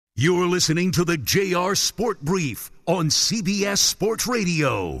You're listening to the JR Sport Brief on CBS Sports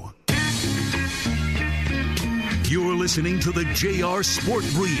Radio. You're listening to the JR Sport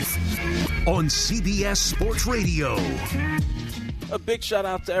Brief on CBS Sports Radio. A big shout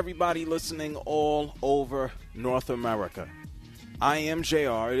out to everybody listening all over North America. I am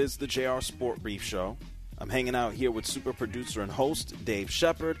JR. It is the JR Sport Brief Show. I'm hanging out here with super producer and host Dave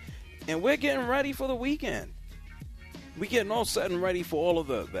Shepard, and we're getting ready for the weekend. We're getting all set and ready for all of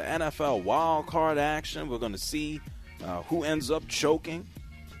the NFL wild card action. We're going to see who ends up choking.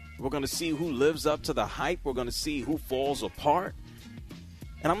 We're going to see who lives up to the hype. We're going to see who falls apart.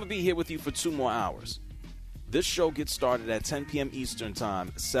 And I'm going to be here with you for 2 more hours. This show gets started at 10 p.m. Eastern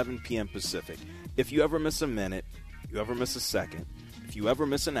Time, 7 p.m. Pacific. If you ever miss a minute, you ever miss a second, if you ever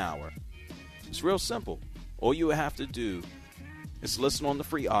miss an hour, it's real simple. All you have to do is listen on the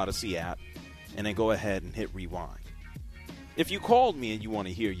free Odyssey app and then go ahead and hit rewind. If you called me and you want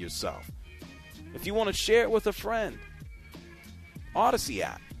to hear yourself, if you want to share it with a friend, Odyssey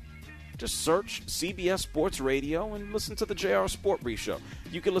app. Just search CBS Sports Radio and listen to the JR Sport Brief Show.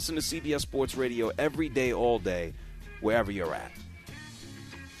 You can listen to CBS Sports Radio every day, all day, wherever you're at.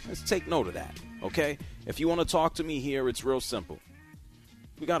 Let's take note of that, okay? If you want to talk to me here, it's real simple.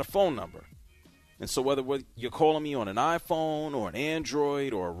 We got a phone number. And so whether you're calling me on an iPhone or an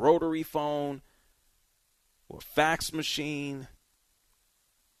Android or a rotary phone or a fax machine,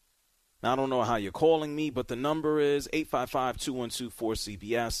 I don't know how you're calling me, but the number is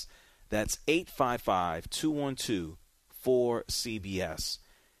 855-212-4CBS. That's 855-212-4CBS.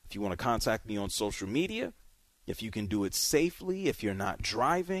 If you want to contact me on social media, if you can do it safely, if you're not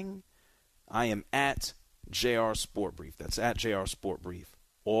driving, I am at JR Sport Brief. That's at JR Sport Brief,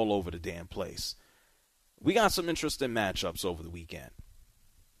 all over the damn place. We got some interesting matchups over the weekend.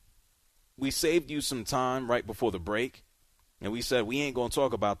 We saved you some time right before the break, and we said we ain't going to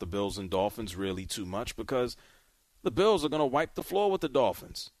talk about the Bills and Dolphins really too much because the Bills are going to wipe the floor with the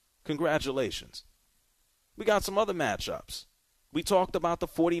Dolphins. Congratulations. We got some other matchups. We talked about the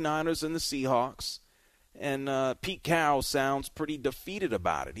 49ers and the Seahawks, and Pete Carroll sounds pretty defeated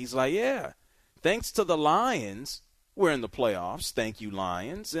about it. He's like, yeah, thanks to the Lions, we're in the playoffs. Thank you,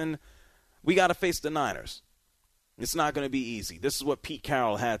 Lions. And we got to face the Niners. It's not going to be easy. This is what Pete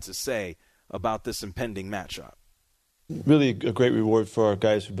Carroll had to say about this impending matchup. Really a great reward for our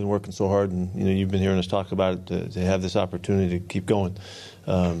guys who've been working so hard, and you've been hearing us talk about it, to have this opportunity to keep going.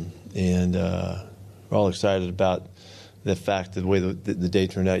 And we're all excited about the fact that the way the day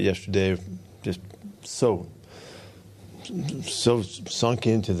turned out yesterday, just so sunk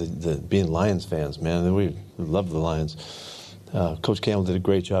into the being Lions fans, man. We love the Lions. Coach Campbell did a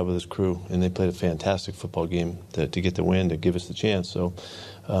great job with his crew, and they played a fantastic football game to get the win, to give us the chance. So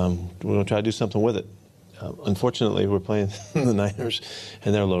we're going to try to do something with it. Unfortunately, we're playing the Niners,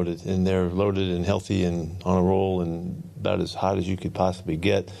 and they're loaded and healthy and on a roll and about as hot as you could possibly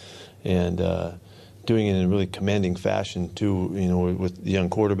get, and doing it in a really commanding fashion too. With the young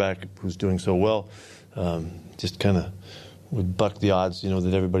quarterback who's doing so well, just kind of would buck the odds.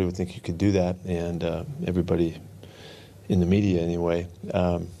 That everybody would think you could do that, and everybody in the media anyway.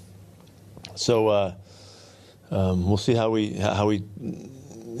 So we'll see how we.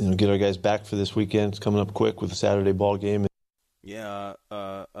 Get our guys back for this weekend. It's coming up quick with the Saturday ball game. Yeah.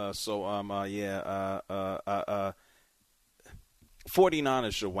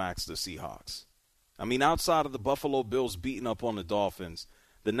 49ers should wax the Seahawks. I mean, outside of the Buffalo Bills beating up on the Dolphins,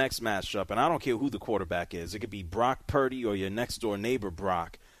 the next matchup, and I don't care who the quarterback is, it could be Brock Purdy or your next door neighbor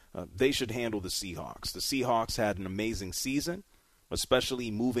Brock. They should handle the Seahawks. The Seahawks had an amazing season,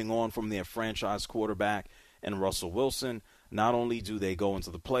 especially moving on from their franchise quarterback and Russell Wilson. Not only do they go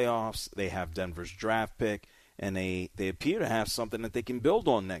into the playoffs, they have Denver's draft pick, and they appear to have something that they can build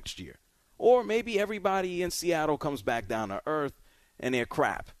on next year. Or maybe everybody in Seattle comes back down to earth and they're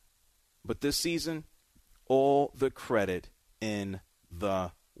crap. But this season, all the credit in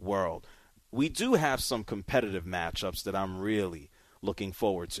the world. We do have some competitive matchups that I'm really looking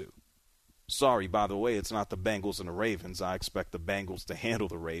forward to. Sorry, by the way, it's not the Bengals and the Ravens. I expect the Bengals to handle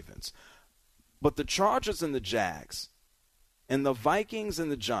the Ravens. But the Chargers and the Jags, and the Vikings and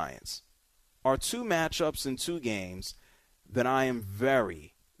the Giants are 2 matchups in 2 games that I am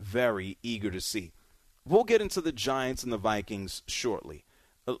very, very eager to see. We'll get into the Giants and the Vikings shortly.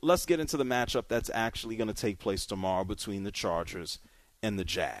 Let's get into the matchup that's actually going to take place tomorrow between the Chargers and the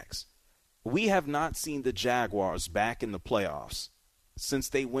Jags. We have not seen the Jaguars back in the playoffs since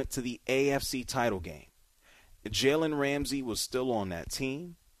they went to the AFC title game. Jalen Ramsey was still on that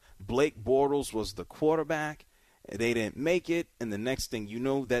team. Blake Bortles was the quarterback. They didn't make it, and the next thing you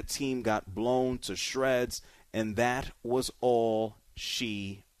know, that team got blown to shreds, and that was all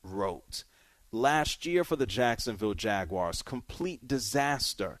she wrote. Last year for the Jacksonville Jaguars, complete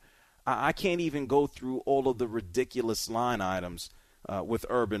disaster. I can't even go through all of the ridiculous line items with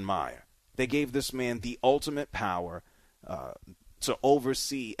Urban Meyer. They gave this man the ultimate power to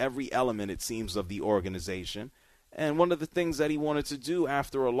oversee every element, it seems, of the organization. And one of the things that he wanted to do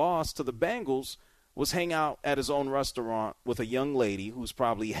after a loss to the Bengals was hang out at his own restaurant with a young lady who's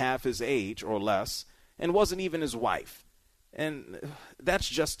probably half his age or less and wasn't even his wife. And that's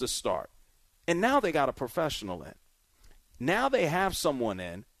just a start. And now they got a professional in. Now they have someone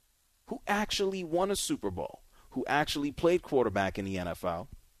in who actually won a Super Bowl, who actually played quarterback in the NFL,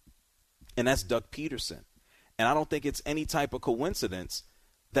 and that's Doug Peterson. And I don't think it's any type of coincidence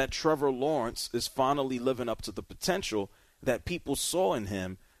that Trevor Lawrence is finally living up to the potential that people saw in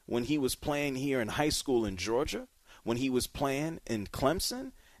him when he was playing here in high school in Georgia, when he was playing in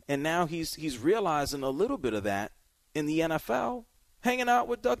Clemson, and now he's realizing a little bit of that in the NFL, hanging out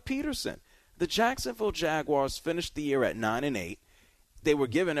with Doug Peterson. The Jacksonville Jaguars finished the year at 9-8. They were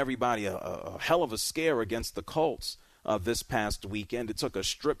giving everybody a hell of a scare against the Colts this past weekend. It took a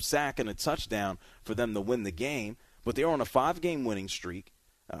strip sack and a touchdown for them to win the game, but they're on a 5-game winning streak.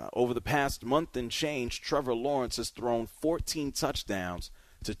 Over the past month and change, Trevor Lawrence has thrown 14 touchdowns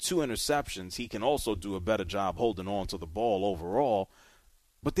to 2 interceptions. He can also do a better job holding on to the ball overall,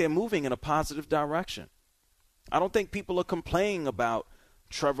 but they're moving in a positive direction. I don't think people are complaining about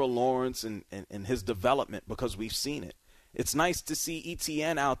Trevor Lawrence and his development because we've seen it. It's nice to see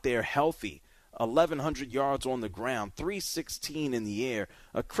ETN out there healthy, 1,100 yards on the ground, 316 in the air.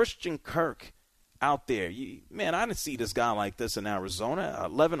 Christian Kirk out there. Man, I didn't see this guy like this in Arizona.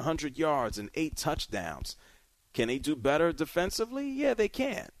 1,100 yards and 8 touchdowns. Can they do better defensively? Yeah, they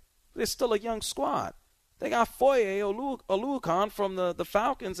can. They're still a young squad. They got Foye Oluokun from the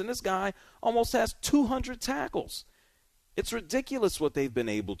Falcons, and this guy almost has 200 tackles. It's ridiculous what they've been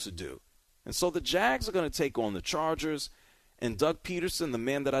able to do. And so the Jags are going to take on the Chargers, and Doug Peterson, the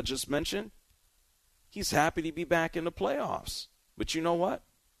man that I just mentioned, he's happy to be back in the playoffs. But you know what?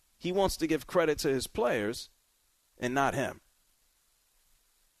 He wants to give credit to his players and not him.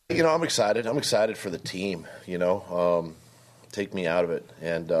 You know, I'm excited. I'm excited for the team, take me out of it.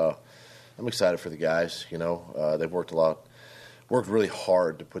 And I'm excited for the guys, they've worked really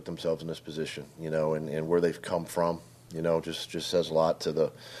hard to put themselves in this position, and where they've come from, just says a lot to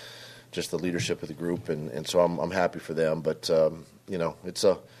the leadership of the group. And so I'm happy for them. But, it's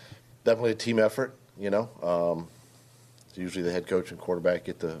definitely a team effort, usually the head coach and quarterback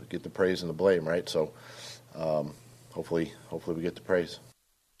get the praise and the blame, right? So hopefully we get the praise.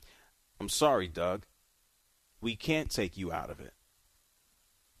 I'm sorry, Doug. We can't take you out of it.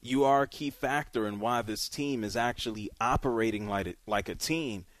 You are a key factor in why this team is actually operating like a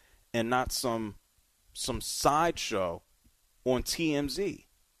team and not some sideshow on TMZ.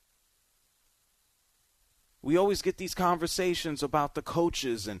 We always get these conversations about the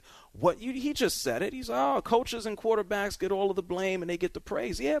coaches and he just said it. He's, coaches and quarterbacks get all of the blame and they get the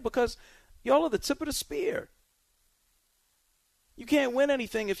praise. Yeah, because y'all are the tip of the spear. You can't win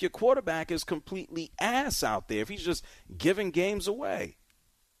anything if your quarterback is completely ass out there, if he's just giving games away.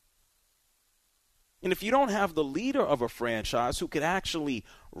 And if you don't have the leader of a franchise who could actually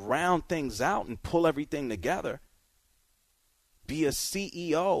round things out and pull everything together, be a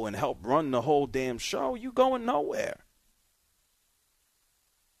CEO and help run the whole damn show, you going nowhere.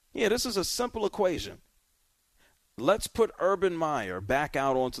 Yeah, this is a simple equation. Let's put Urban Meyer back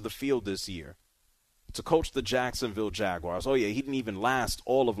out onto the field this year to coach the Jacksonville Jaguars. Oh, yeah, he didn't even last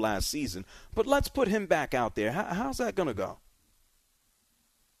all of last season, but let's put him back out there. How's that going to go?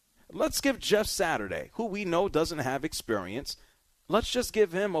 Let's give Jeff Saturday, who we know doesn't have experience, let's just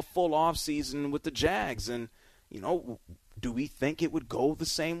give him a full offseason with the Jags. And, do we think it would go the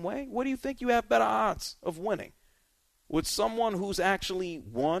same way? What do you think you have better odds of winning? With someone who's actually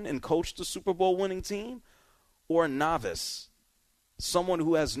won and coached a Super Bowl winning team, or a novice, someone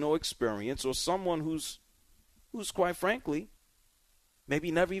who has no experience, or someone who's quite frankly,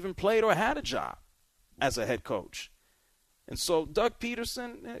 maybe never even played or had a job as a head coach? And so, Doug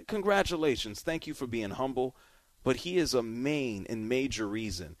Peterson, congratulations. Thank you for being humble. But he is a main and major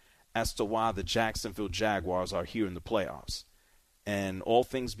reason as to why the Jacksonville Jaguars are here in the playoffs. And all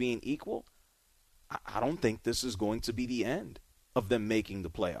things being equal, I don't think this is going to be the end of them making the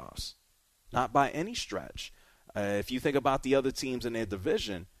playoffs. Not by any stretch. If you think about the other teams in their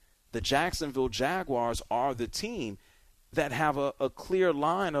division, the Jacksonville Jaguars are the team that have a clear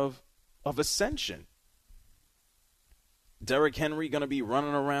line of ascension. Derrick Henry going to be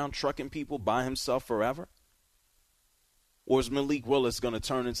running around trucking people by himself forever? Or is Malik Willis going to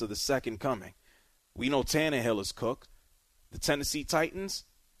turn into the second coming? We know Tannehill is cooked. The Tennessee Titans,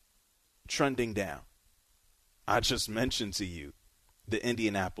 trending down. I just mentioned to you the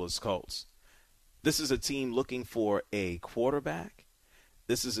Indianapolis Colts. This is a team looking for a quarterback.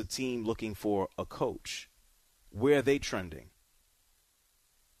 This is a team looking for a coach. Where are they trending?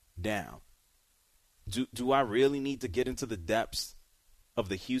 Down. Do I really need to get into the depths of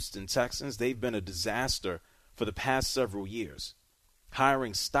the Houston Texans? They've been a disaster for the past several years.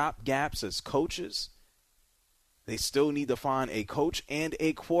 Hiring stopgaps as coaches. They still need to find a coach and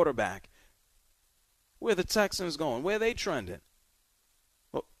a quarterback. Where are the Texans going? Where are they trending?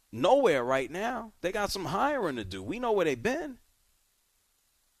 Well, nowhere right now. They got some hiring to do. We know where they've been.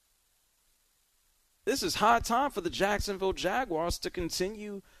 This is high time for the Jacksonville Jaguars to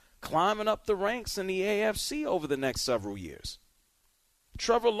continue climbing up the ranks in the AFC over the next several years.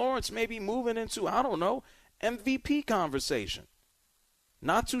 Trevor Lawrence may be moving into, I don't know, MVP conversation.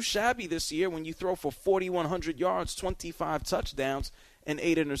 Not too shabby this year when you throw for 4,100 yards, 25 touchdowns, and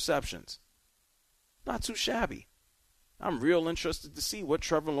 8 interceptions. Not too shabby. I'm real interested to see what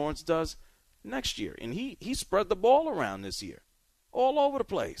Trevor Lawrence does next year. And he spread the ball around this year, all over the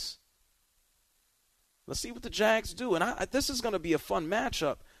place. Let's see what the Jags do. And this is going to be a fun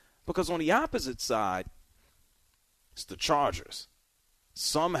matchup because on the opposite side, it's the Chargers.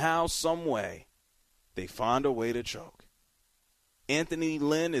 Somehow, some way, they find a way to choke. Anthony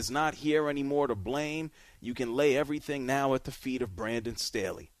Lynn is not here anymore to blame. You can lay everything now at the feet of Brandon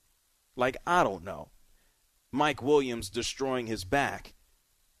Staley. Like, I don't know, Mike Williams destroying his back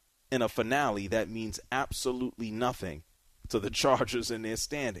in a finale that means absolutely nothing to the Chargers in their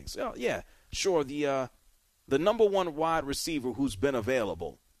standings. Oh, yeah, sure, the number one wide receiver who's been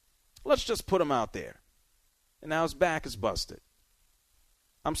available, let's just put him out there. And now his back is busted.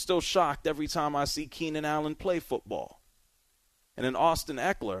 I'm still shocked every time I see Keenan Allen play football. And then Austin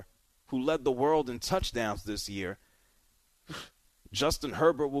Eckler, who led the world in touchdowns this year, Justin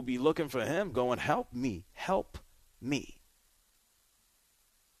Herbert will be looking for him going, help me, help me.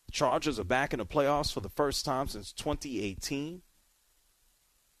 The Chargers are back in the playoffs for the first time since 2018.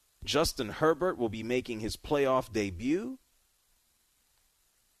 Justin Herbert will be making his playoff debut.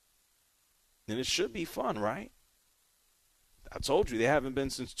 And it should be fun, right? I told you they haven't been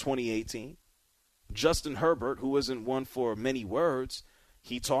since 2018. Justin Herbert, who isn't one for many words,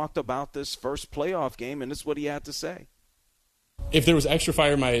 he talked about this first playoff game, and this is what he had to say. If there was extra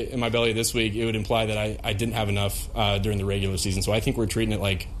fire in my belly this week, it would imply that I didn't have enough during the regular season. So I think we're treating it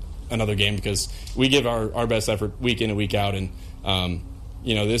like another game because we give our best effort week in and week out. And,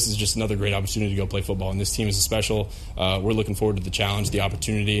 this is just another great opportunity to go play football. And this team is special. We're looking forward to the challenge, the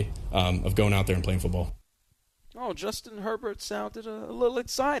opportunity of going out there and playing football. Oh, Justin Herbert sounded a little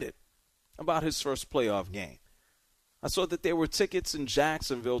excited about his first playoff game. I saw that there were tickets in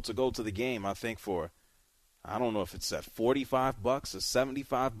Jacksonville to go to the game, I think for, I don't know if it's at $45 or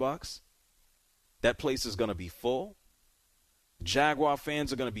 $75. That place is going to be full. Jaguar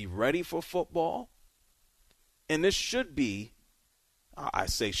fans are going to be ready for football. And this should be, I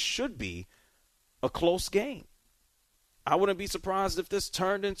say should be, a close game. I wouldn't be surprised if this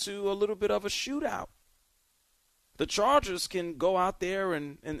turned into a little bit of a shootout. The Chargers can go out there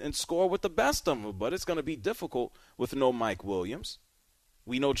and score with the best of them, but it's going to be difficult with no Mike Williams.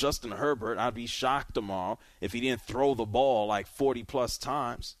 We know Justin Herbert. I'd be shocked tomorrow if he didn't throw the ball like 40-plus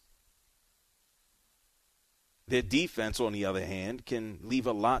times. Their defense, on the other hand, can leave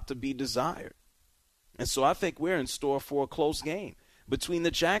a lot to be desired. And so I think we're in store for a close game between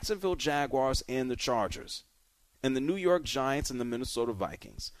the Jacksonville Jaguars and the Chargers and the New York Giants and the Minnesota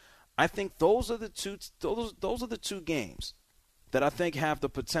Vikings. I think those are the two games that I think have the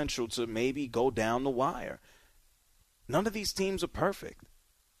potential to maybe go down the wire. None of these teams are perfect.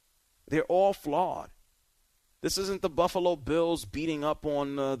 They're all flawed. This isn't the Buffalo Bills beating up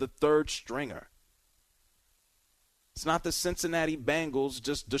on the third stringer. It's not the Cincinnati Bengals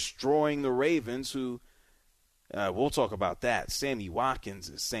just destroying the Ravens who, we'll talk about that. Sammy Watkins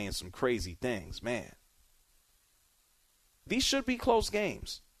is saying some crazy things, man. These should be close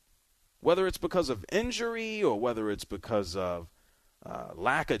games. Whether it's because of injury or whether it's because of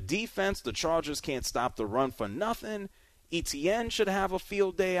lack of defense, the Chargers can't stop the run for nothing. Etienne should have a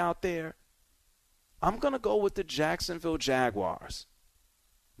field day out there. I'm going to go with the Jacksonville Jaguars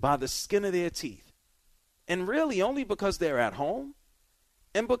by the skin of their teeth. And really only because they're at home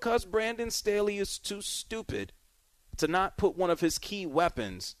and because Brandon Staley is too stupid to not put one of his key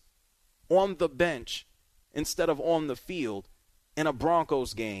weapons on the bench instead of on the field in a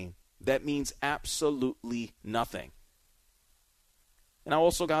Broncos game that means absolutely nothing. And I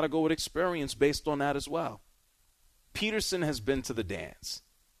also got to go with experience based on that as well. Peterson has been to the dance.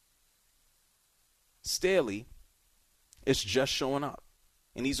 Staley is just showing up.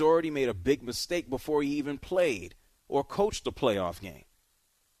 And he's already made a big mistake before he even played or coached a playoff game.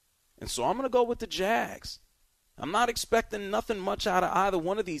 And so I'm going to go with the Jags. I'm not expecting nothing much out of either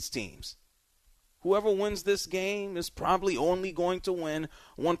one of these teams. Whoever wins this game is probably only going to win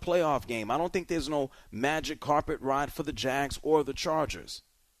one playoff game. I don't think there's no magic carpet ride for the Jags or the Chargers.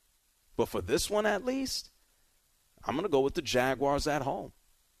 But for this one at least, I'm going to go with the Jaguars at home.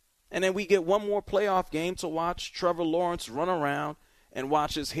 And then we get one more playoff game to watch Trevor Lawrence run around and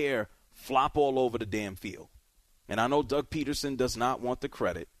watch his hair flop all over the damn field. And I know Doug Peterson does not want the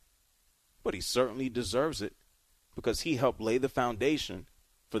credit, but he certainly deserves it because he helped lay the foundation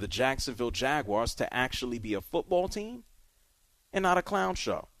for the Jacksonville Jaguars to actually be a football team and not a clown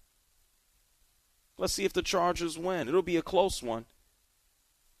show. Let's see if the Chargers win. It'll be a close one,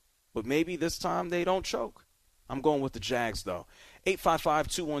 but maybe this time they don't choke. I'm going with the Jags, though.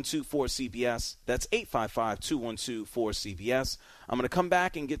 855-212-4CBS. That's 855-212-4CBS. I'm going to come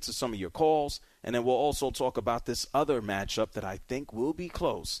back and get to some of your calls, and then we'll also talk about this other matchup that I think will be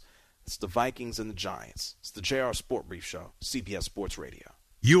close. It's the Vikings and the Giants. It's the JR Sport Brief Show, CBS Sports Radio.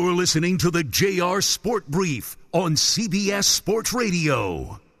 You're listening to the JR Sport Brief on CBS Sports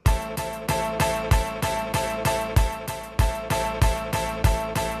Radio.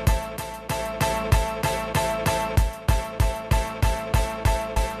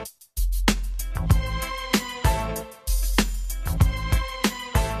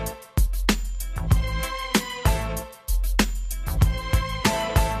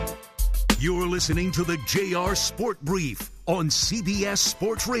 You're listening to the JR Sport Brief on CBS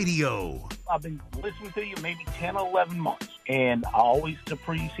Sports Radio. I've been listening to you maybe 10 or 11 months, and I always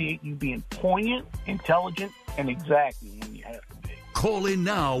appreciate you being poignant, intelligent, and exacting when you have to be. Call in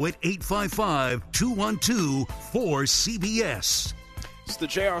now at 855-212-4CBS. It's the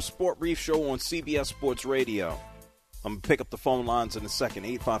JR Sport Brief Show on CBS Sports Radio. I'm going to pick up the phone lines in a second,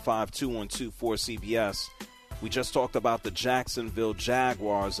 855-212-4CBS. We just talked about the Jacksonville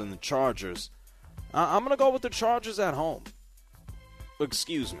Jaguars and the Chargers. I'm going to go with the Chargers at home.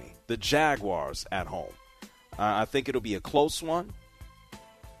 Excuse me, the Jaguars at home. I think it'll be a close one.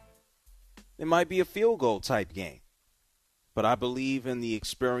 It might be a field goal type game. But I believe in the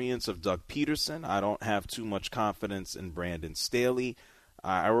experience of Doug Peterson. I don't have too much confidence in Brandon Staley.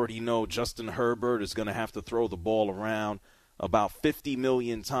 I already know Justin Herbert is going to have to throw the ball around about 50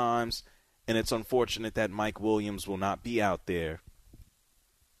 million times. And it's unfortunate that Mike Williams will not be out there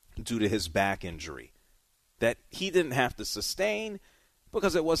due to his back injury that he didn't have to sustain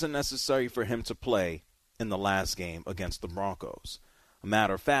because it wasn't necessary for him to play in the last game against the Broncos. A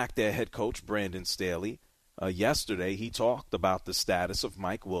matter of fact, their head coach, Brandon Staley, yesterday he talked about the status of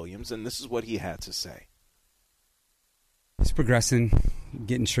Mike Williams, and this is what he had to say. He's progressing,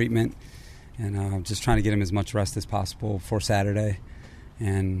 getting treatment, and just trying to get him as much rest as possible for Saturday.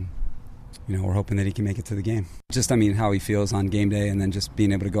 And we're hoping that he can make it to the game. Just, how he feels on game day and then just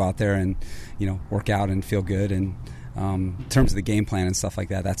being able to go out there and, work out and feel good. And in terms of the game plan and stuff like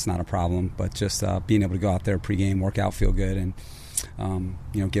that, that's not a problem. But just being able to go out there pregame, work out, feel good, and,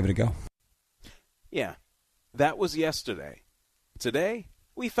 give it a go. Yeah, that was yesterday. Today,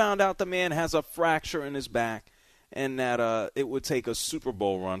 we found out the man has a fracture in his back and that it would take a Super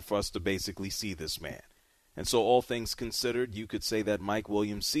Bowl run for us to basically see this man. And so all things considered, you could say that Mike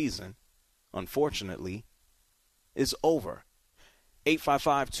Williams' season, unfortunately, is over.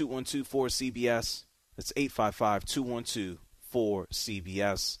 855-212-4CBS. That's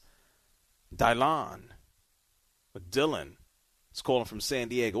 855-212-4CBS. Dylan is calling from San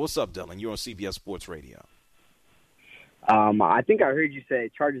Diego. What's up, Dylan? You're on CBS Sports Radio. I think I heard you say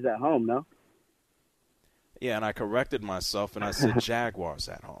Chargers at home, no? Yeah, and I corrected myself, and I said Jaguars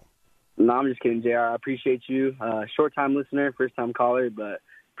at home. No, I'm just kidding, JR. I appreciate you. Short-time listener, first-time caller, but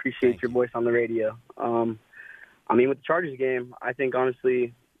appreciate your voice on the radio. With the Chargers game, I think,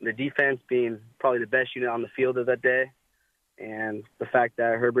 honestly, the defense being probably the best unit on the field of that day, and the fact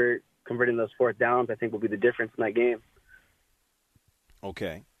that Herbert converting those fourth downs, I think, will be the difference in that game.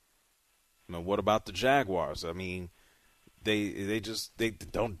 Okay. Now, what about the Jaguars? They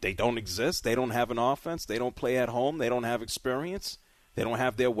don't exist. They don't have an offense. They don't play at home. They don't have experience. They don't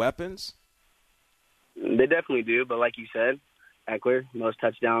have their weapons. They definitely do, but like you said, Eckler, most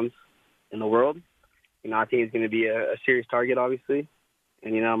touchdowns in the world. I think he's going to be a serious target, obviously.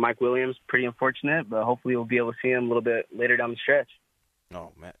 And, Mike Williams, pretty unfortunate, but hopefully we'll be able to see him a little bit later down the stretch.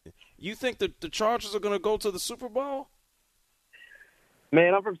 Oh, man. You think that the Chargers are going to go to the Super Bowl?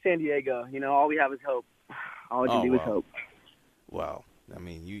 Man, I'm from San Diego. All we have is hope. All we can do is hope. Well,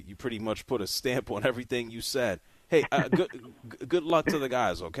 you pretty much put a stamp on everything you said. Hey, good luck to the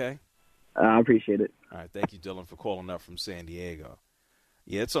guys, okay? I appreciate it. All right, thank you, Dylan, for calling up from San Diego.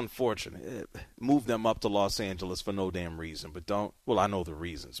 Yeah, it's unfortunate. Move them up to Los Angeles for no damn reason. But I know the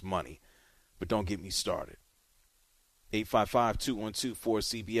reasons, money. But don't get me started.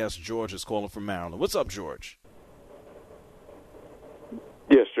 855-212-4CBS. George is calling from Maryland. What's up, George?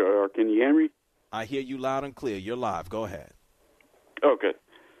 Yes, sir. Can you hear me? I hear you loud and clear. You're live. Go ahead. Okay.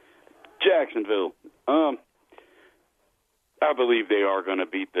 Jacksonville. I believe they are going to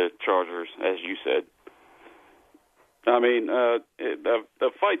beat the Chargers, as you said. I mean, the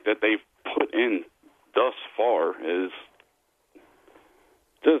fight that they've put in thus far is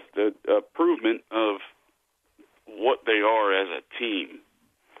just a provement of what they are as a team.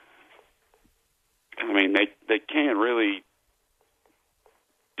 I mean, they can't really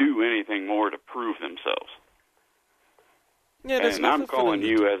do anything more to prove themselves. Yeah, and I'm calling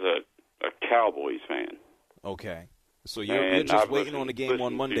you as a Cowboys fan. Okay. So you're just waiting on the game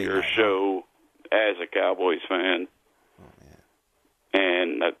on Monday night. Your show as a Cowboys fan. Oh, man.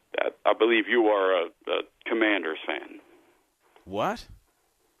 And I believe you are a Commanders fan. What?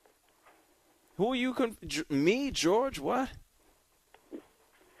 Who are you? Me, George? What?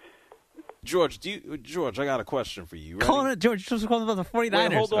 George, George, I got a question for you. George, you're supposed to call about the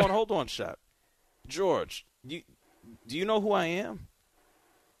 49ers. Wait, hold on, Shep. George, do you know who I am?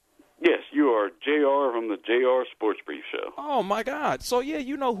 Yes, you are JR from the JR Sports Brief Show. Oh, my God. So, yeah,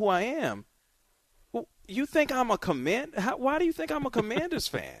 you know who I am. You think I'm a why do you think I'm a Commanders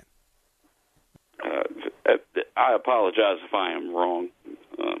fan? I apologize if I am wrong.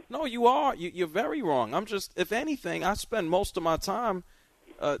 No, you are. You're very wrong. I'm just, if anything, I spend most of my time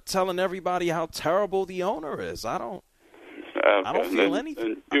telling everybody how terrible the owner is. I don't feel anything.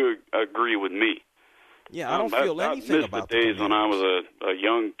 And you agree with me. Yeah, I don't feel anything about the days when I was a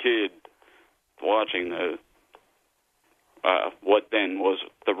young kid watching what then was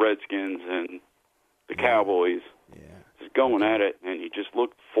the Redskins and the Cowboys. Yeah. Just going at it, and you just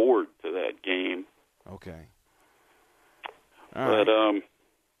looked forward to that game. Okay. But,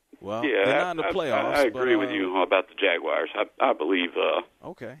 well, yeah, they're not in the playoffs. I agree with you about the Jaguars. I believe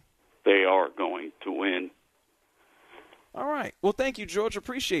they are going to win. All right. Well, thank you, George.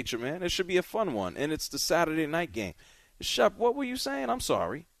 Appreciate you, man. It should be a fun one, and it's the Saturday night game. Shep, what were you saying? I'm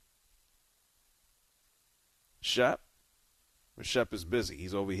sorry. Shep? Shep is busy.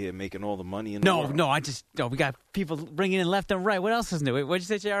 He's over here making all the money in the world. We got people ringing in left and right. What else is new? What did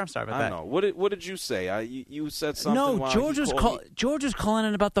you say, JR? I'm sorry about that. I know. What did you say? You said something. No, George was calling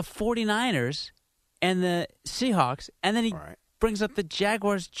in about the 49ers and the Seahawks, and then he brings up the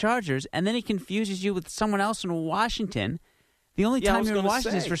Jaguars, Chargers, and then he confuses you with someone else in Washington. The only time you're in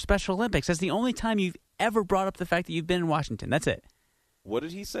Washington is for Special Olympics. That's the only time you've ever brought up the fact that you've been in Washington. That's it. What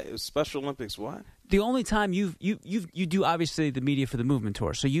did he say? Special Olympics what? The only time you do obviously the Media for the Movement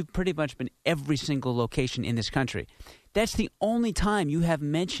tour, so you've pretty much been every single location in this country. That's the only time you have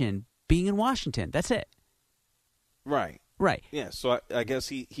mentioned being in Washington. That's it. Right. Yeah. So I guess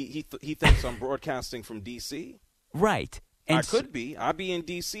he thinks I'm broadcasting from D.C. Right. And I could be. I'd be in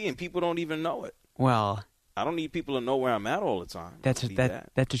D.C. and people don't even know it. Well, I don't need people to know where I'm at all the time. That's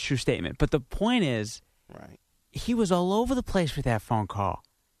a true statement. But the point is, right. He was all over the place with that phone call.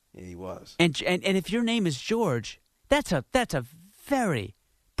 Yeah, he was. And if your name is George, that's a very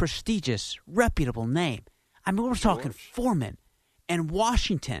prestigious, reputable name. I mean, we're talking Foreman and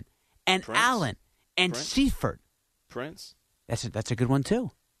Washington and Prince? Allen and Seifert. Prince? That's a good one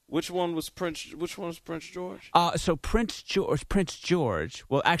too. Which one was Prince George? So Prince George.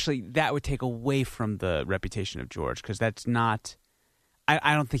 Well, actually, that would take away from the reputation of George because that's not.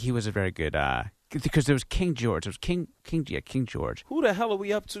 I don't think he was a very good. Because there was King George. There was King George. Who the hell are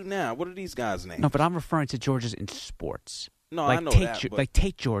we up to now? What are these guys' names? No, but I'm referring to Georges in sports. No, I know that. Like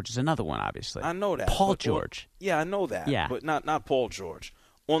Tate George is another one, obviously. I know that. Paul George. Yeah, I know that. Yeah. But not Paul George.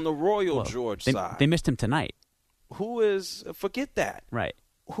 On the Royal George side. They missed him tonight. Who is, forget that. Right.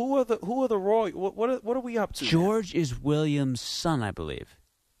 Who are the Royal, what are we up to George now? is William's son, I believe.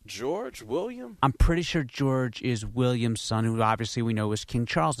 George? William? I'm pretty sure George is William's son, who obviously we know is King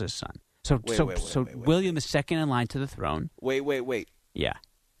Charles's son. So William is second in line to the throne. Wait. Yeah.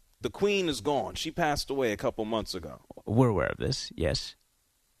 The Queen is gone. She passed away a couple months ago. We're aware of this, yes.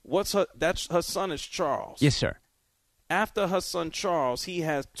 Her son is Charles. Yes, sir. After her son Charles, he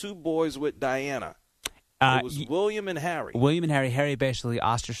has two boys with Diana. It was William and Harry. William and Harry. Harry basically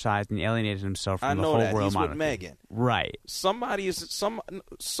ostracized and alienated himself from the whole royal monarchy. He's with Meghan. Right. Somebody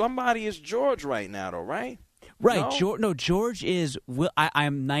is George right now, though, right? Right. No? George is.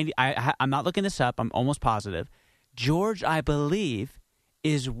 I'm not looking this up. I'm almost positive. George, I believe,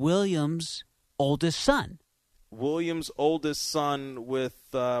 is William's oldest son. Williams' oldest son with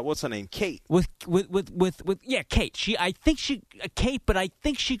what's her name, Kate. With Kate. Kate, but I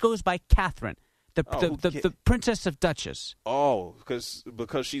think she goes by Catherine, the Princess of Duchess. Oh, because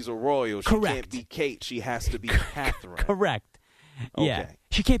she's a royal, she can't be Kate. She has to be Catherine. Correct. Okay. Yeah,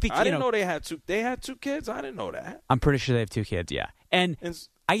 she can't be. I didn't know they had two. They had 2 kids. I didn't know that. I'm pretty sure they have 2 kids. Yeah, and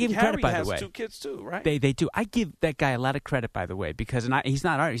I give him credit, by the way. Harry has 2 kids too, right? They do. I give that guy a lot of credit, by the way, because he's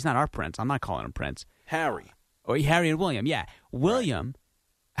not our prince. I'm not calling him Prince. Harry. Or Harry and William. Yeah, William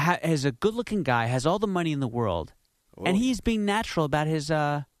is a good-looking guy, has all the money in the world, and he's being natural about his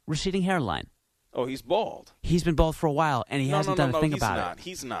receding hairline. Oh, he's bald. He's been bald for a while, and he hasn't done a thing about it.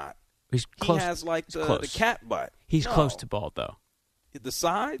 He's not. He's close. He has like the cat butt. He's close to bald, though. The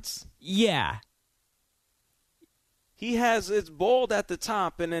sides? Yeah. It's bald at the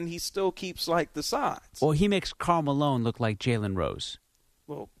top, and then he still keeps like the sides. Well, he makes Karl Malone look like Jalen Rose.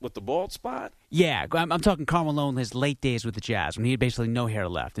 Well, with the bald spot? Yeah, I'm talking Karl Malone, his late days with the Jazz, when he had basically no hair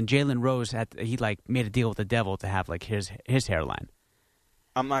left. And Jalen Rose, made a deal with the devil to have like his hairline.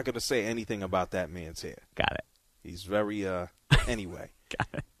 I'm not going to say anything about that man's hair. Got it. He's very, anyway. Got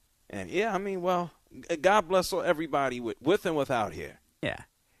it. And yeah, I mean, well, God bless everybody with and without hair. Yeah.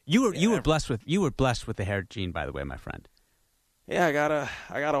 You were blessed with the hair gene, by the way, my friend. Yeah, I got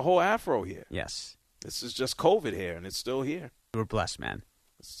a whole afro here. Yes. This is just COVID hair, and it's still here. You were blessed, man.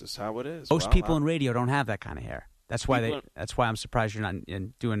 It's just how it is. Most people in radio don't have that kind of hair. That's why I'm surprised you're not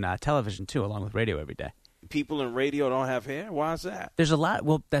doing television too, along with radio every day. People in radio don't have hair? Why is that? There's a lot.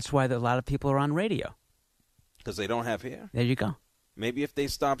 Well, that's why a lot of people are on radio. Because they don't have hair? There you go. Maybe if they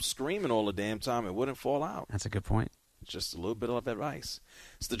stopped screaming all the damn time, it wouldn't fall out. That's a good point. Just a little bit of advice.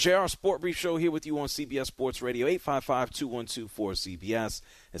 It's the JR Sport Brief Show here with you on CBS Sports Radio, 855-212-4CBS.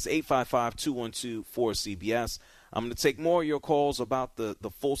 It's 855-212-4CBS. I'm going to take more of your calls about the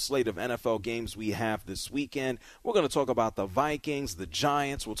full slate of NFL games we have this weekend. We're going to talk about the Vikings, the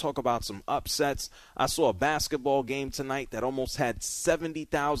Giants. We'll talk about some upsets. I saw a basketball game tonight that almost had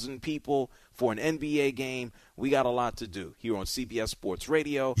 70,000 people for an NBA game. We got a lot to do here on CBS Sports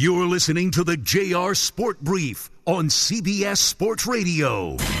Radio. You're listening to the JR Sport Brief on CBS Sports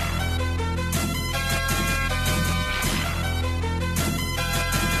Radio.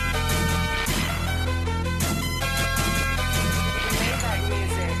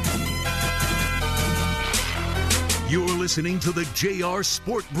 You're listening to the JR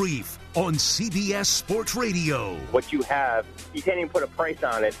Sport Brief on CBS Sports Radio. What you have, you can't even put a price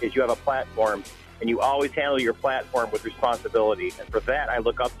on it, is you have a platform, and you always handle your platform with responsibility. And for that, I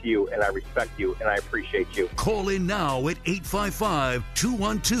look up to you, and I respect you, and I appreciate you. Call in now at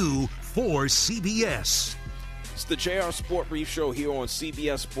 855-212-4CBS. It's the JR Sport Brief Show here on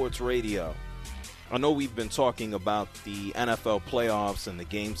CBS Sports Radio. I know we've been talking about the NFL playoffs and the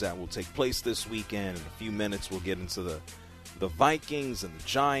games that will take place this weekend. In a few minutes, we'll get into the Vikings and the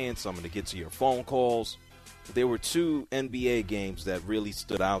Giants. I'm going to get to your phone calls. There were 2 NBA games that really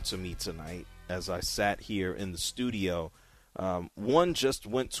stood out to me tonight as I sat here in the studio. One just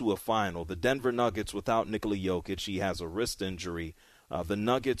went to a final. The Denver Nuggets without Nikola Jokic. He has a wrist injury. The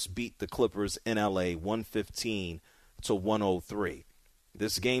Nuggets beat the Clippers in L.A. 115-103.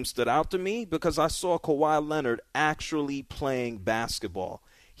 This game stood out to me because I saw Kawhi Leonard actually playing basketball.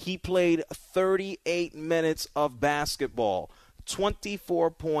 He played 38 minutes of basketball,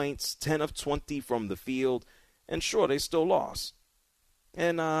 24 points, 10 of 20 from the field, and sure, they still lost.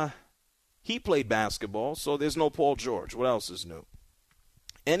 And he played basketball, so there's no Paul George. What else is new?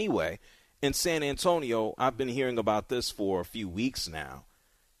 Anyway, in San Antonio, I've been hearing about this for a few weeks now.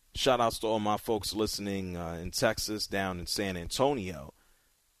 Shout-outs to all my folks listening in Texas, down in San Antonio.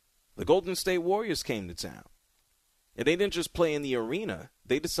 The Golden State Warriors came to town. And they didn't just play in the arena.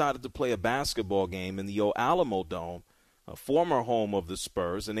 They decided to play a basketball game in the old Alamo Dome, a former home of the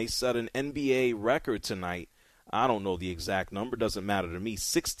Spurs, and they set an NBA record tonight. I don't know the exact number. Doesn't matter to me.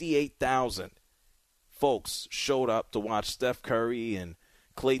 68,000 folks showed up to watch Steph Curry and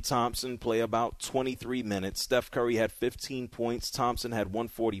Klay Thompson play about 23 minutes. Steph Curry had 15 points. Thompson had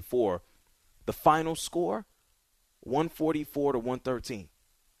 144. The final score, 144-113.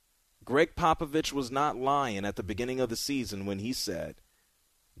 Greg Popovich was not lying at the beginning of the season when he said,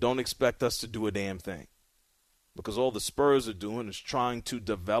 don't expect us to do a damn thing. Because all the Spurs are doing is trying to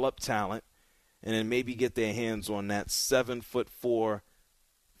develop talent and then maybe get their hands on that 7'4"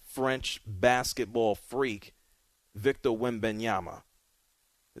 French basketball freak, Victor Wembanyama.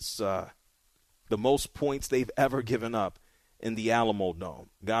 It's the most points they've ever given up in the Alamo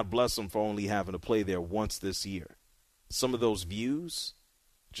Dome. God bless them for only having to play there once this year. Some of those views,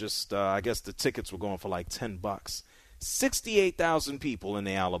 just I guess the tickets were going for like $10. 68,000 people in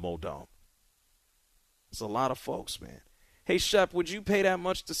the Alamo Dome. It's a lot of folks, man. Hey, Shep, would you pay that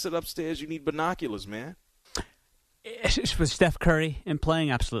much to sit upstairs? You need binoculars, man. With Steph Curry and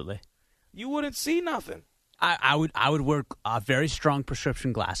playing, absolutely. You wouldn't see nothing. I would wear very strong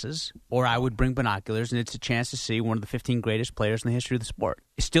prescription glasses, or I would bring binoculars, and it's a chance to see one of the 15 greatest players in the history of the sport.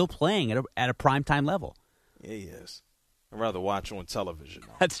 He's still playing at a primetime level. Yeah, he is. I'd rather watch on television.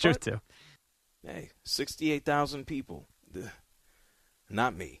 That's true, too. Hey, 68,000 people.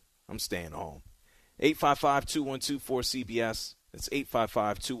 Not me. I'm staying home. 855-212-4CBS. It's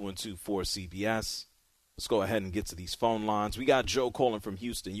 855-212-4CBS. Let's go ahead and get to these phone lines. We got Joe calling from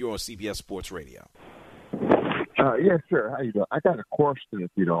Houston. You're on CBS Sports Radio. Yes, sir. How you doing? I got a question, if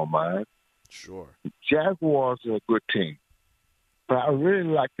you don't mind. Sure. Jaguars are a good team, but I really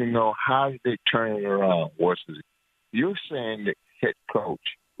like to know how did they turn it around. You're saying the head coach,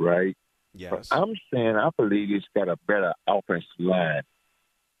 right? Yes. But I'm saying I believe he's got a better offensive line.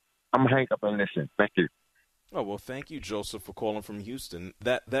 I'm going to hang up and listen. Thank you. Oh, well, thank you, Joseph, for calling from Houston.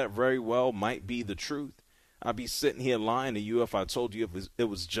 That very well might be the truth. I'd be sitting here lying to you if I told you it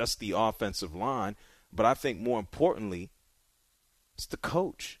was just the offensive line. But I think more importantly, it's the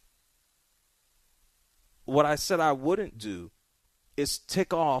coach. What I said I wouldn't do is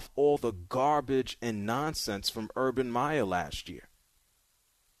tick off all the garbage and nonsense from Urban Meyer last year.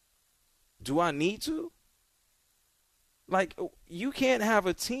 Do I need to? Like, you can't have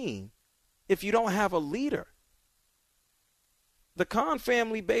a team if you don't have a leader. The Khan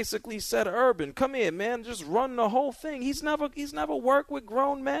family basically said, Urban, come here, man, just run the whole thing. He's never worked with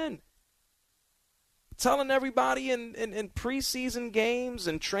grown men. Telling everybody in preseason games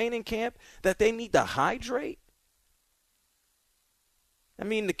and training camp that they need to hydrate. I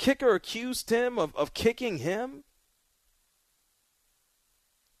mean, the kicker accused him of kicking him.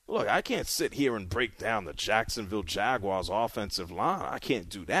 Look, I can't sit here and break down the Jacksonville Jaguars offensive line. I can't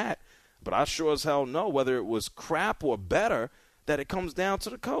do that. But I sure as hell know whether it was crap or better that it comes down to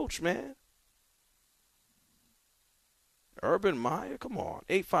the coach, man. Urban Meyer, come on.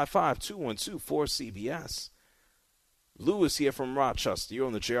 855-212-4CBS. Lou is here from Rochester. You're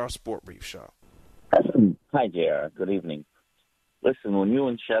on the JR Sport Brief Show. Hi, JR. Good evening. Listen, when you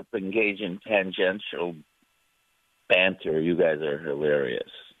and Shep engage in tangential banter, you guys are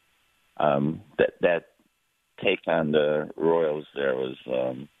hilarious. That take on the Royals there was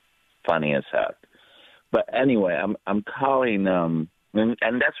funny as heck. But anyway, I'm calling, and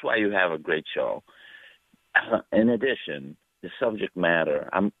that's why you have a great show. In addition, the subject matter,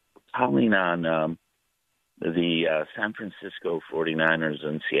 I'm calling on the San Francisco 49ers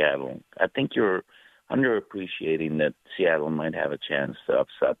in Seattle. I think you're underappreciating that Seattle might have a chance to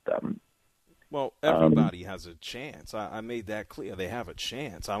upset them. Well, everybody has a chance. I made that clear. They have a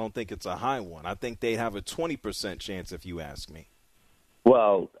chance. I don't think it's a high one. I think they have a 20% chance if you ask me.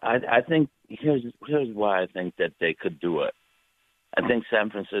 Well, I think here's why I think that they could do it. I think San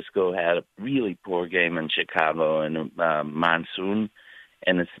Francisco had a really poor game in Chicago in monsoon,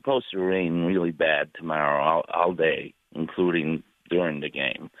 and it's supposed to rain really bad tomorrow all day, including during the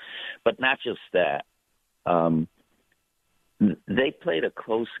game. But not just that. They played a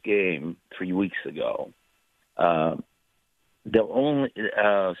close game 3 weeks ago. San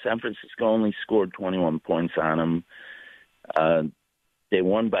Francisco only scored 21 points on them. They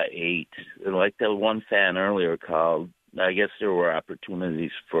won by 8. Like the one fan earlier called, I guess there were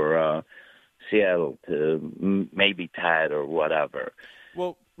opportunities for Seattle to maybe tie it or whatever.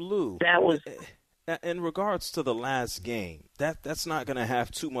 Well, Lou, that was in regards to the last game. That's not going to have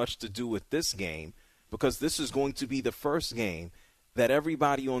too much to do with this game, because this is going to be the first game that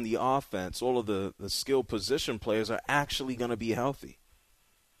everybody on the offense, all of the skill position players, are actually going to be healthy.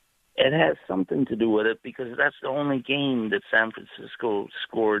 It has something to do with it because that's the only game that San Francisco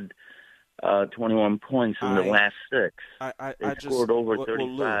scored 21 points in the last 6. They scored over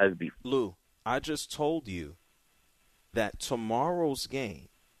 35. Lou, I just told you that tomorrow's game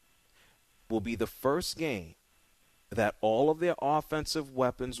will be the first game that all of their offensive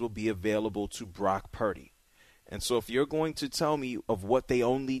weapons will be available to Brock Purdy. And so if you're going to tell me of what they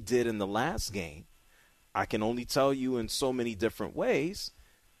only did in the last game, I can only tell you in so many different ways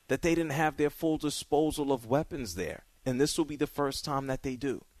that they didn't have their full disposal of weapons there. And this will be the first time that they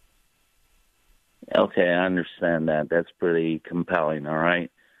do. Okay, I understand that. That's pretty compelling, all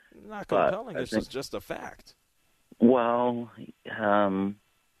right? Not compelling. It's just a fact. Well, I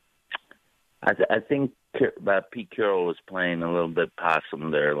think Pete Carroll was playing a little bit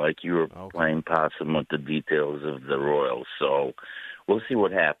possum there, like you were playing possum with the details of the Royals. So we'll see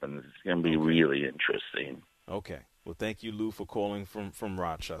what happens. It's going to be really interesting. Okay. Well, thank you, Lou, for calling from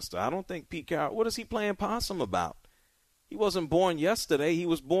Rochester. I don't think Pete Carroll – what is he playing possum about? He wasn't born yesterday. He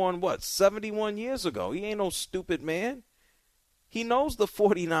was born, 71 years ago. He ain't no stupid man. He knows the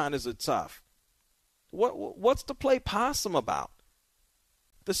 49ers are tough. What's to play possum about?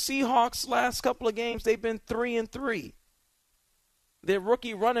 The Seahawks last couple of games, they've been 3-3. Their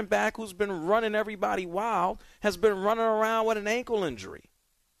rookie running back, who's been running everybody wild, has been running around with an ankle injury.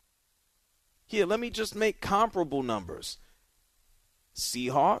 Here, let me just make comparable numbers.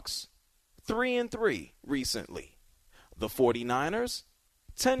 Seahawks, 3-3 recently. The 49ers,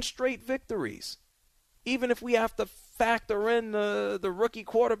 10 straight victories. Even if we have to factor in the rookie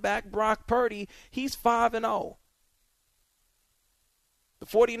quarterback, Brock Purdy, he's 5-0. The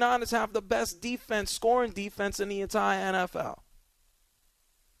 49ers have the best defense, scoring defense in the entire NFL.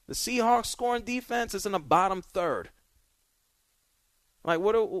 The Seahawks scoring defense is in the bottom third. Like,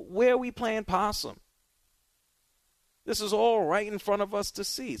 where are we playing possum? This is all right in front of us to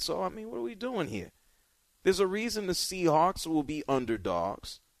see. So, I mean, what are we doing here? There's a reason the Seahawks will be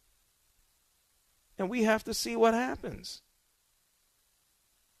underdogs. And we have to see what happens.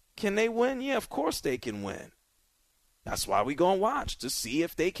 Can they win? Yeah, of course they can win. That's why we going to watch, to see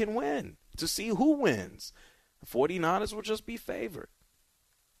if they can win, to see who wins. The 49ers will just be favored.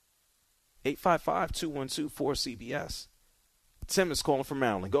 855-212-4CBS. Tim is calling from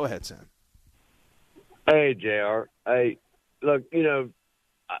Maryland. Go ahead, Tim. Hey, JR. Hey, look,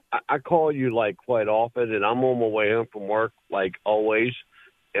 I call you, quite often, and I'm on my way home from work, always.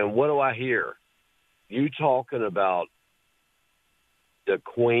 And what do I hear? You talking about the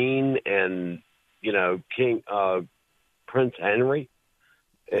Queen and, King Prince Henry?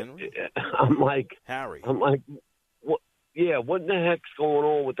 I'm like, Harry. I'm like, what? Yeah, what in the heck's going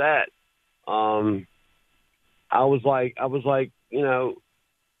on with that? I was like,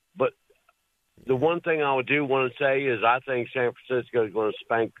 but the one thing I want to say is I think San Francisco is going to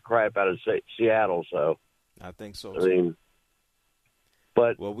spank the crap out of Seattle. So I think so. I mean,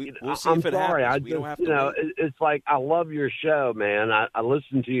 but we'll see I'm if it sorry. happens. We don't have to. It's like I love your show, man. I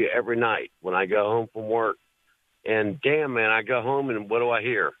listen to you every night when I go home from work, and damn, man, I go home and what do I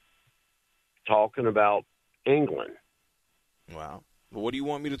hear? Talking about England. Wow. Well, what do you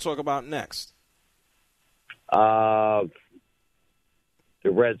want me to talk about next? The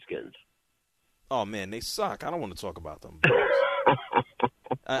Redskins. Oh, man, they suck. I don't want to talk about them.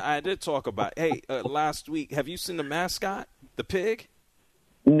 I did talk about, last week, have you seen the mascot, the pig?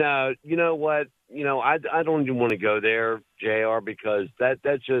 No, you know what? I don't even want to go there, JR, because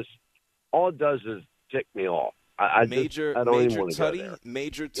that's just, all it does is tick me off. I don't even want to go there.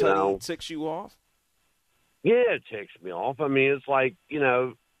 Major Tutty ticks you off? Yeah, it ticks me off. I mean, it's like,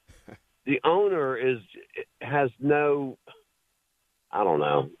 the owner has no, I don't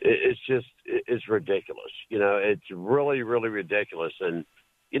know. It's ridiculous. It's really, really ridiculous. And,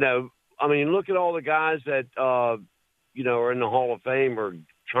 I mean, look at all the guys that, are in the Hall of Fame or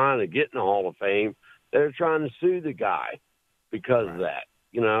trying to get in the Hall of Fame. They're trying to sue the guy because of that.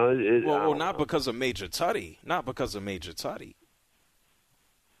 Well, not because of Major Tutty. Not because of Major Tutty.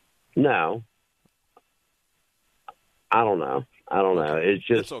 No. I don't know. It's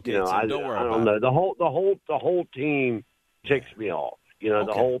just, it's okay, I don't know. The whole team ticks me off.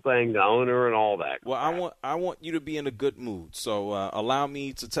 The whole thing, the owner and all that. Well, I want you to be in a good mood. So allow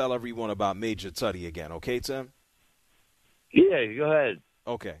me to tell everyone about Major Tutty again. Okay, Tim? Yeah, go ahead.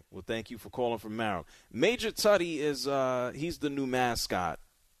 Okay. Well, thank you for calling from Maryland. Major Tutty is he's the new mascot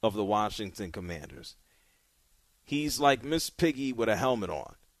of the Washington Commanders. He's like Miss Piggy with a helmet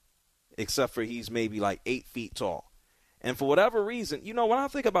on, except for he's maybe 8 feet tall. And for whatever reason, when I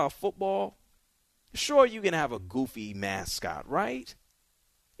think about football, sure, you can have a goofy mascot, right?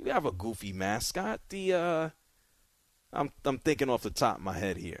 You can have a goofy mascot. I'm thinking off the top of my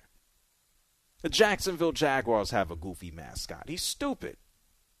head here. The Jacksonville Jaguars have a goofy mascot. He's stupid.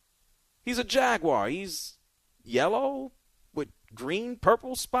 He's a Jaguar. He's yellow with green,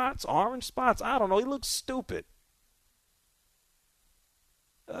 purple spots, orange spots. I don't know. He looks stupid.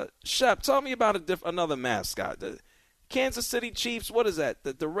 Shep, tell me about another mascot. The Kansas City Chiefs, what is that?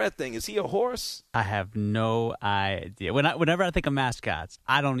 The red thing, is he a horse? I have no idea. Whenever I think of mascots,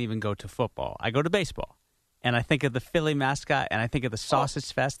 I don't even go to football. I go to baseball. And I think of the Philly mascot, and I think of the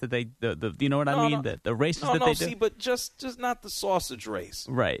sausage fest that they, you know what I mean? No. The races that they do. See, but just not the sausage race.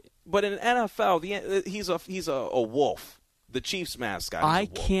 Right. But in NFL, he's a wolf. The Chiefs mascot is a wolf. I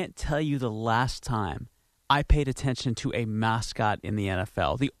can't tell you the last time I paid attention to a mascot in the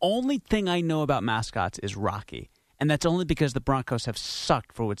NFL. The only thing I know about mascots is Rocky. And that's only because the Broncos have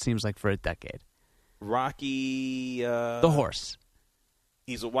sucked for what seems like for a decade. Rocky... the horse.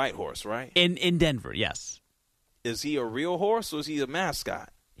 He's a white horse, right? In Denver, yes. Is he a real horse or is he a mascot?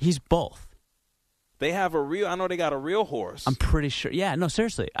 He's both. They have I know they got a real horse. I'm pretty sure. Yeah, no,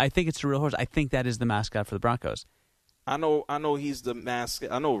 seriously. I think it's a real horse. I think that is the mascot for the Broncos. I know he's the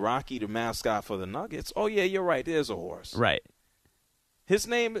mascot. I know Rocky, the mascot for the Nuggets. Oh, yeah, you're right. There's a horse. Right. Is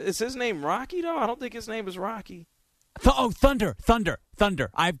his name Rocky, though? I don't think his name is Rocky. Thunder.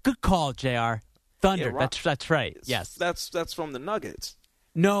 Good call, JR. Thunder. Yeah, that's right. Yes. That's from the Nuggets.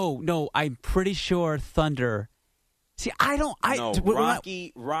 No, I'm pretty sure Thunder. See,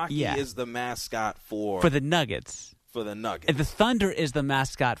 Rocky is the mascot for the Nuggets. For the Nuggets. And the Thunder is the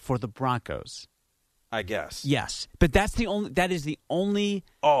mascot for the Broncos. I guess. Yes, but that is the only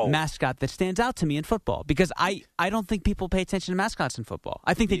mascot that stands out to me in football, because I don't think people pay attention to mascots in football.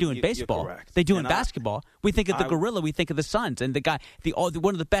 I think they do in baseball. They do in basketball. We think of the gorilla, we think of the Suns, and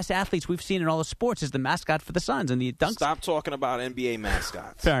one of the best athletes we've seen in all the sports is the mascot for the Suns and the Dunks. Stop talking about NBA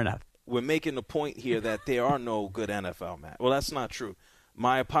mascots. Fair enough. We're making the point here that there are no good NFL mascots. Well, that's not true.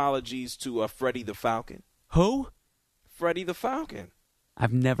 My apologies to Freddie the Falcon. Who? Freddie the Falcon.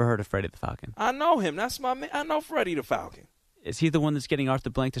 I've never heard of Freddie the Falcon. I know him. That's my man. I know Freddie the Falcon. Is he the one that's getting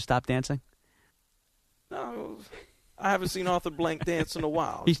Arthur Blank to stop dancing? No, I haven't seen Arthur Blank dance in a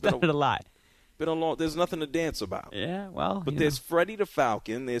while. He's done it a lot. Been a long. There's nothing to dance about. Yeah, well, but there's Freddie the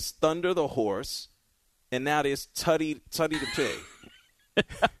Falcon. There's Thunder the horse, and now there's Tutty the pig.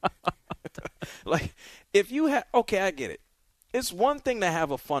 Like, if you have, I get it. It's one thing to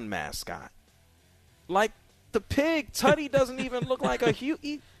have a fun mascot, like. The pig, Tutty, doesn't even look like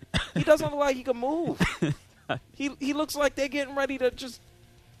he doesn't look like he can move. He looks like they're getting ready to just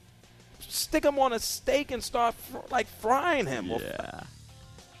stick him on a steak and start frying him. Yeah.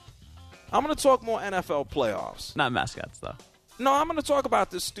 I'm going to talk more NFL playoffs. Not mascots, though. No, I'm going to talk about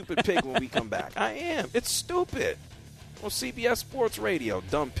this stupid pig when we come back. I am. It's stupid. On CBS Sports Radio,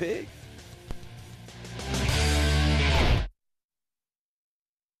 dumb pig.